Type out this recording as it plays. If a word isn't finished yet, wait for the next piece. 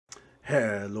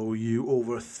Hello you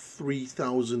over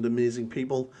 3,000 amazing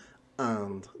people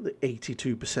and the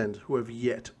 82% who have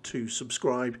yet to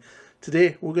subscribe.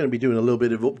 Today we're going to be doing a little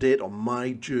bit of update on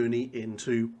my journey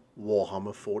into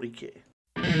Warhammer 40k.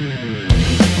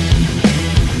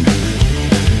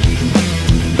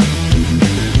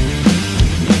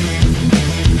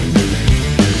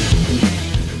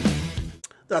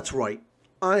 That's right,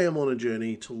 I am on a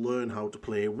journey to learn how to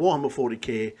play Warhammer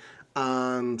 40k,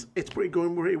 and it's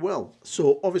going pretty well.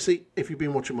 So obviously, if you've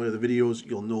been watching my other videos,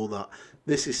 you'll know that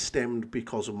this is stemmed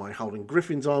because of my Howling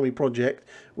Griffin's army project,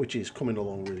 which is coming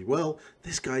along really well.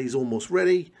 This guy is almost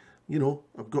ready. You know,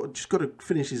 I've just got to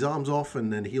finish his arms off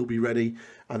and then he'll be ready,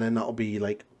 and then that'll be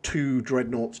like 2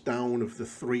 dreadnoughts down of the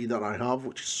 3 that I have,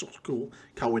 which is so cool.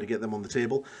 Can't wait to get them on the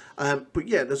table. But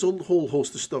yeah, there's a whole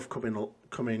host of stuff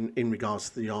coming in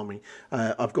regards to the army.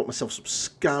 I've got myself some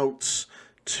scouts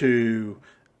to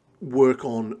work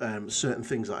on certain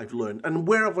things that I've learned. And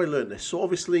where have I learned this? So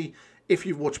obviously, if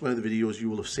you've watched my other videos, you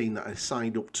will have seen that I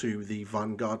signed up to the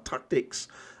Vanguard Tactics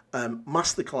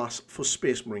masterclass for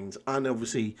Space Marines. And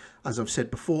obviously, as I've said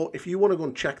before, if you want to go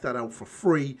and check that out for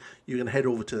free, you can head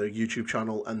over to their YouTube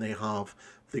channel, and they have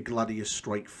the Gladius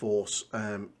Strike Force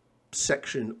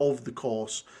section of the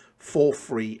course for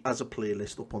free as a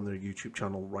playlist up on their YouTube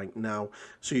channel right now,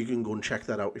 so you can go and check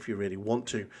that out if you really want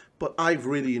to. But I've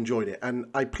really enjoyed it, and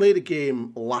I played a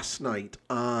game last night,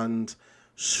 and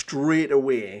straight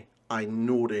away I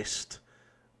noticed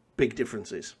big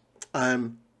differences.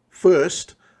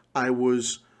 First, I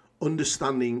was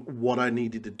understanding what I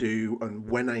needed to do and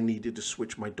when I needed to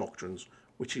switch my doctrines,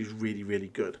 which is really, really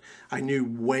good. I knew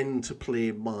when to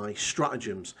play my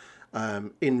stratagems.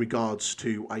 In regards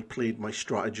to, I played my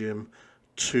stratagem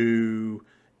to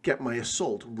get my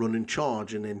assault, run and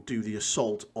charge, and then do the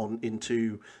assault on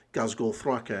into Ghazghkull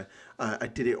Thraka. I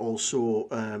did it also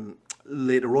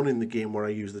later on in the game, where I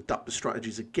used adaptive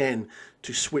strategies again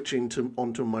to switch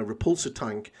onto my repulsor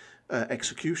tank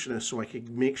executioner, so I could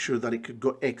make sure that it could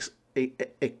go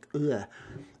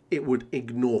it would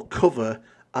ignore cover,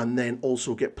 and then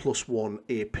also get +1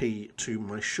 AP to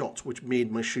my shots, which made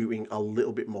my shooting a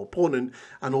little bit more potent,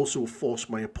 and also forced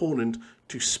my opponent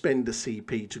to spend a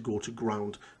CP to go to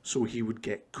ground so he would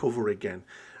get cover again.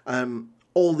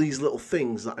 All these little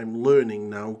things that I'm learning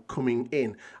now coming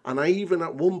in. And I even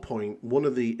at one point, one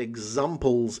of the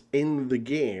examples in the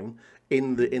game,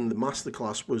 in the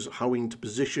masterclass, was having to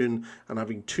position and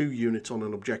having 2 units on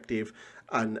an objective,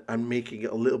 and making it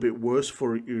a little bit worse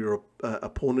for your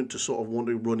opponent to sort of want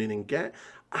to run in and get.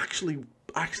 Actually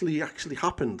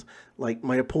happened. Like,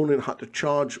 my opponent had to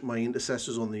charge my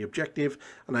intercessors on the objective,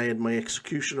 and I had my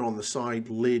executioner on the side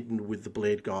laden with the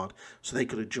blade guard, so they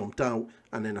could have jumped out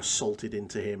and then assaulted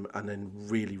into him and then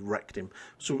really wrecked him.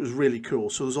 So it was really cool.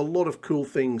 So there's a lot of cool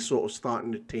things sort of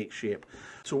starting to take shape.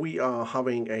 So we are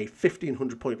having a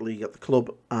 1,500 point league at the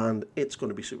club, and it's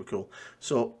going to be super cool.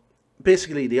 So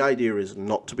basically, the idea is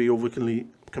not to be overly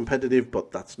competitive,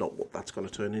 but that's not what that's going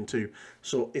to turn into.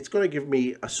 So it's going to give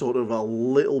me a sort of a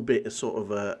little bit of sort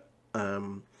of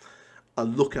a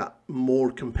look at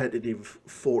more competitive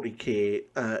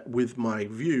 40k with my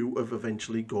view of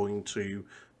eventually going to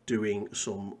doing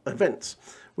some events,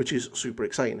 which is super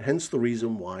exciting. Hence the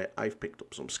reason why I've picked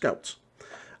up some scouts.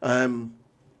 And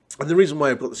the reason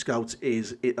why I've got the scouts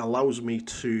is it allows me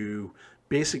to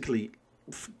basically,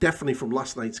 definitely from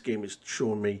last night's game, is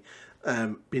showing me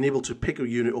being able to pick a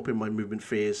unit up in my movement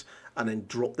phase and then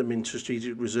drop them into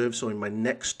strategic reserve, so in my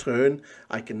next turn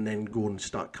I can then go and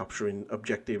start capturing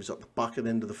objectives at the back and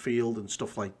end of the field and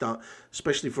stuff like that,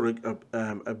 especially for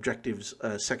objectives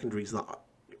secondaries that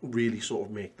really sort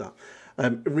of make that.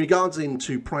 In regards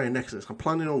into Prior Nexus, I'm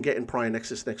planning on getting Prior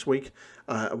Nexus next week,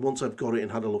 and once I've got it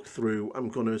and had a look through, I'm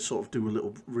going to sort of do a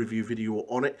little review video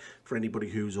on it for anybody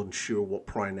who's unsure what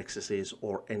Prior Nexus is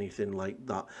or anything like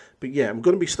that. But yeah, I'm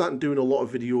going to be starting doing a lot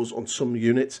of videos on some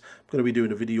units. I'm going to be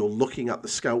doing a video looking at the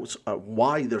scouts,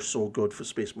 why they're so good for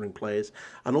Space Marine players,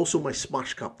 and also my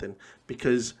Smash Captain,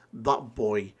 because that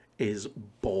boy is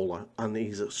baller and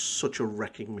he's such a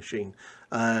wrecking machine.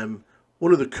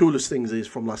 One of the coolest things is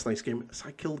from last night's game is I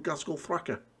killed Ghazghkull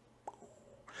Thraka,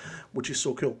 which is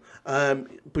so cool.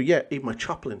 But yeah, even my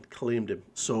chaplain claimed him.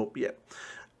 So yeah,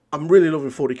 I'm really loving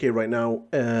 40k right now.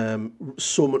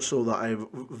 So much so that I have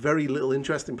very little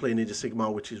interest in playing Age of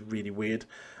Sigmar, which is really weird.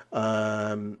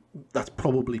 That's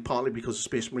probably partly because of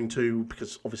Space Marine 2,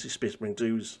 because obviously Space Marine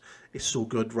 2 is so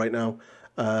good right now.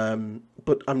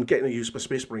 but I'm getting to use my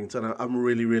Space Marines, and I'm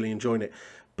really, really enjoying it.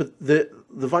 But the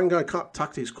Vanguard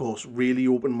Tactics course really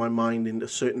opened my mind into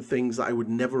certain things that I would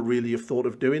never really have thought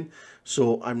of doing.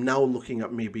 So I'm now looking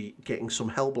at maybe getting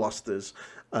some Hellblasters,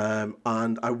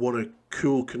 and I want a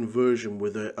cool conversion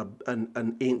with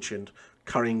an ancient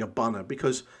carrying a banner,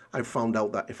 because I've found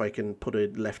out that if I can put a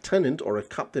lieutenant or a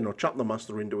captain or chapter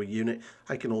master into a unit,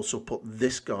 I can also put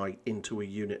this guy into a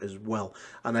unit as well,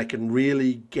 and I can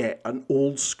really get an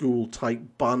old school type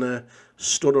banner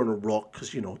stood on a rock,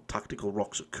 because you know tactical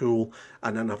rocks are cool,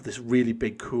 and then have this really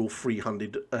big cool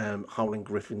free-handed Howling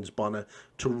Griffins banner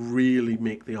to really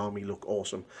make the army look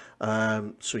awesome.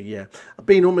 So yeah, I've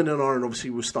been and and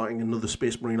obviously we're starting another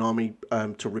Space Marine army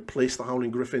to replace the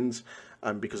Howling Griffins,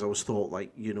 because I was thought,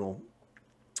 like, you know,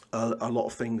 a lot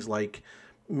of things, like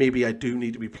maybe I do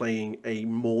need to be playing a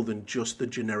more than just the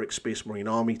generic Space Marine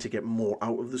army to get more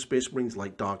out of the Space Marines,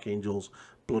 like Dark Angels,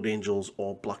 Blood Angels,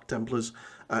 or Black Templars,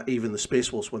 even the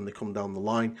Space Wolves when they come down the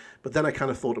line. But then I kind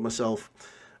of thought to myself,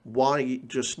 why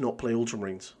just not play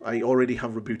Ultramarines? I already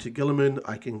have rebooted Guilliman.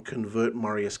 I can convert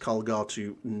Marius Calgar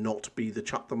to not be the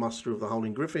chapter master of the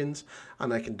Howling Griffins,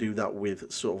 and I can do that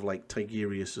with sort of like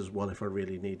Tigurius as well if I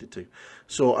really needed to.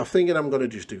 So I'm thinking I'm going to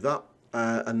just do that.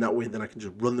 And that way then I can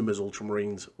just run them as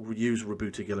Ultramarines, use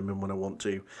rebooted Guilliman when I want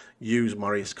to, use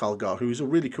Marius Calgar, who's a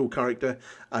really cool character,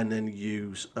 and then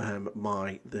use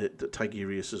the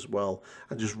Tigurius as well,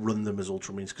 and just run them as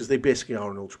Ultramarines, because they basically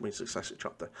are an Ultramarine successor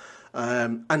chapter.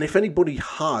 And if anybody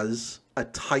has a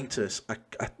Titus, a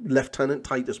Lieutenant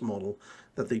Titus model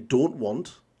that they don't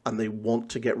want and they want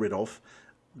to get rid of,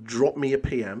 drop me a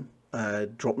PM,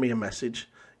 drop me a message.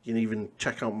 You can even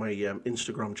check out my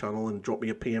Instagram channel and drop me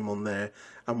a PM on there,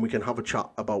 and we can have a chat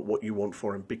about what you want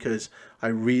for him, because I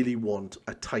really want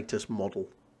a Titus model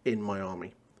in my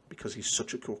army, because he's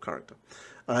such a cool character.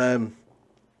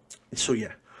 So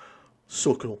yeah,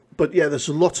 so cool. But yeah, there's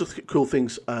lots of cool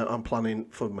things I'm planning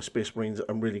for my Space Marines.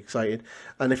 I'm really excited.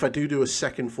 And if I do a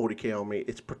second 40k army,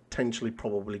 it's potentially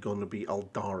probably going to be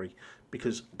Eldari,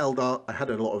 because Eldar, I had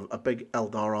a big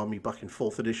Eldar army back in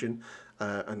 4th edition,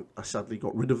 and I sadly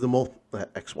got rid of them all,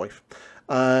 ex-wife.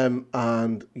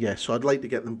 And yeah, so I'd like to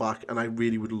get them back, and I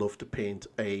really would love to paint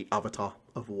a Avatar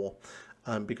of War,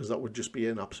 because that would just be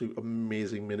an absolute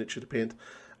amazing miniature to paint.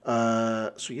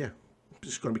 So yeah,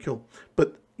 it's going to be cool.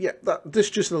 But yeah, this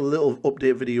is just a little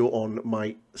update video on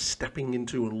my stepping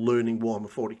into and learning Warhammer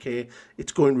 40k.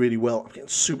 It's going really well. I'm getting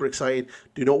super excited.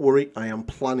 Do not worry, I am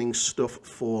planning stuff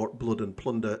for Blood and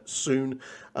Plunder soon.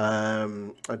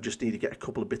 I just need to get a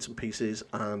couple of bits and pieces,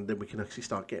 and then we can actually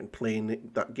start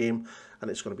playing that game, and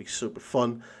it's going to be super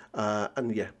fun.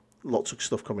 And yeah, lots of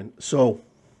stuff coming. So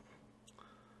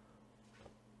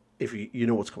if you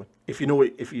know what's coming, if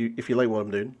you like what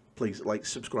I'm doing, please like,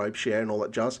 subscribe, share, and all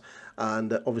that jazz.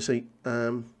 And obviously,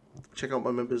 check out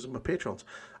my members of my Patrons.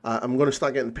 I'm going to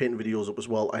start getting the painting videos up as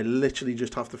well. I literally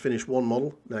just have to finish one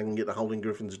model, then I can get the Howling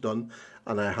Griffins done.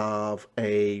 And I have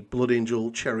a Blood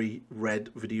Angel Cherry Red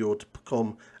video to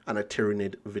come, and a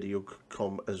Tyrannid video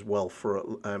come as well for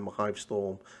Hive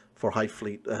Storm, for Hive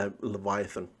Fleet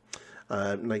Leviathan.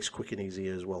 Nice, quick, and easy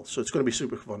as well. So it's going to be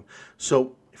super fun.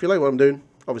 So if you like what I'm doing,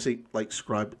 obviously like,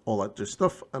 subscribe, all that good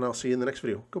stuff, and I'll see you in the next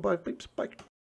video. Goodbye, peeps. Bye.